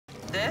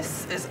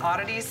This is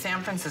Oddities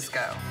San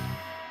Francisco.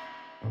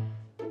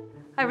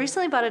 I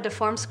recently bought a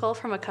deformed skull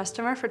from a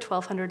customer for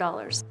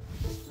 $1,200.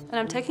 And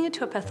I'm taking it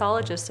to a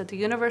pathologist at the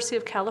University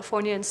of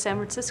California in San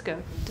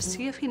Francisco to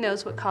see if he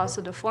knows what caused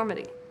the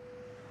deformity.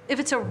 If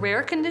it's a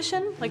rare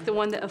condition, like the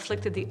one that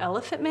afflicted the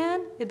Elephant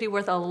Man, it'd be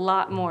worth a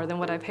lot more than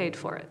what I paid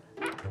for it.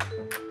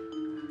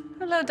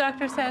 Hello,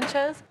 Dr.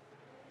 Sanchez.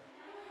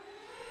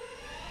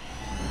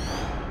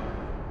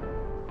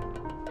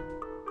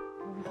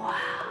 Wow.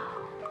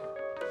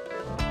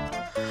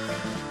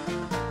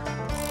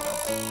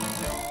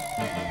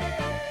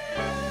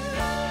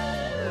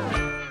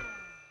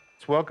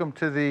 Welcome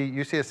to the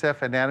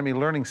UCSF Anatomy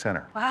Learning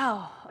Center.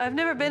 Wow, I've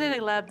never been in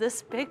a lab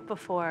this big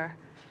before.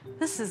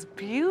 This is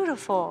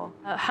beautiful.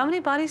 How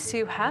many bodies do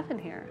you have in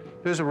here?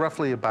 There's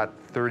roughly about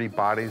 30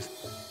 bodies.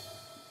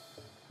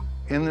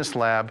 In this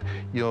lab,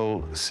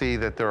 you'll see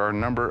that there are a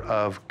number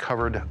of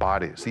covered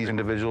bodies. These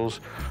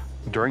individuals,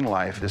 during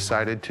life,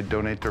 decided to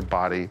donate their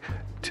body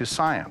to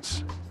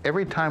science.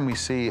 Every time we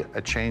see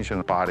a change in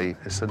a body,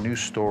 it's a new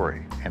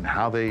story, and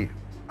how they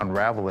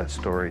unravel that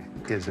story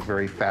is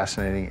very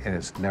fascinating, and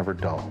it's never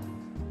dull.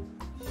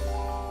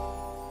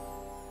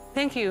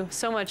 Thank you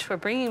so much for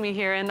bringing me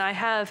here, and I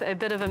have a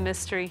bit of a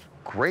mystery.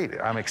 Great,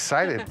 I'm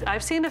excited.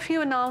 I've seen a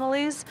few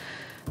anomalies,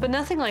 but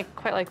nothing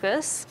quite like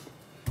this.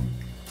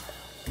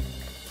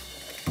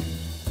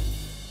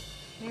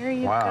 Here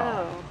you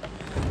go.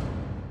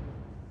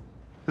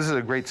 This is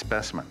a great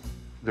specimen.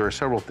 There are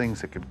several things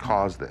that could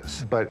cause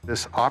this, but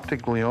this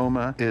optic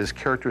glioma is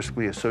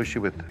characteristically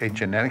associated with a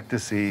genetic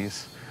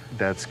disease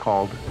that's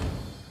called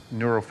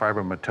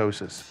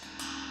neurofibromatosis.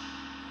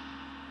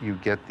 You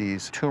get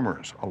these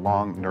tumors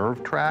along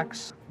nerve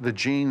tracts. The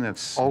gene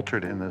that's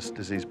altered in this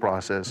disease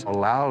process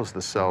allows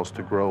the cells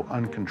to grow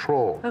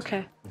uncontrolled.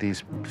 Okay.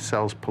 These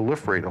cells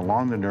proliferate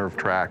along the nerve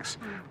tracts,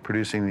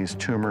 producing these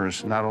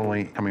tumors not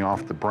only coming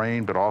off the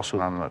brain, but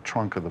also on the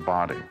trunk of the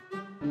body.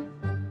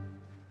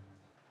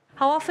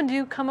 How often do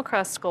you come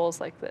across skulls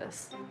like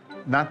this?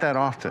 Not that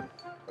often.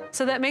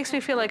 So that makes me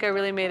feel like I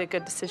really made a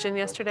good decision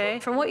yesterday.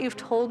 From what you've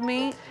told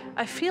me,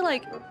 I feel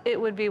like it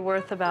would be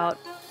worth about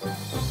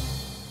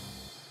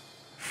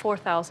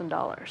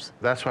 $4,000.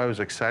 That's why I was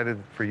excited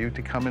for you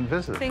to come and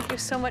visit. Thank you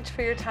so much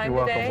for your time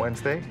You're today. welcome.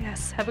 Wednesday?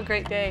 Yes, have a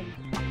great day.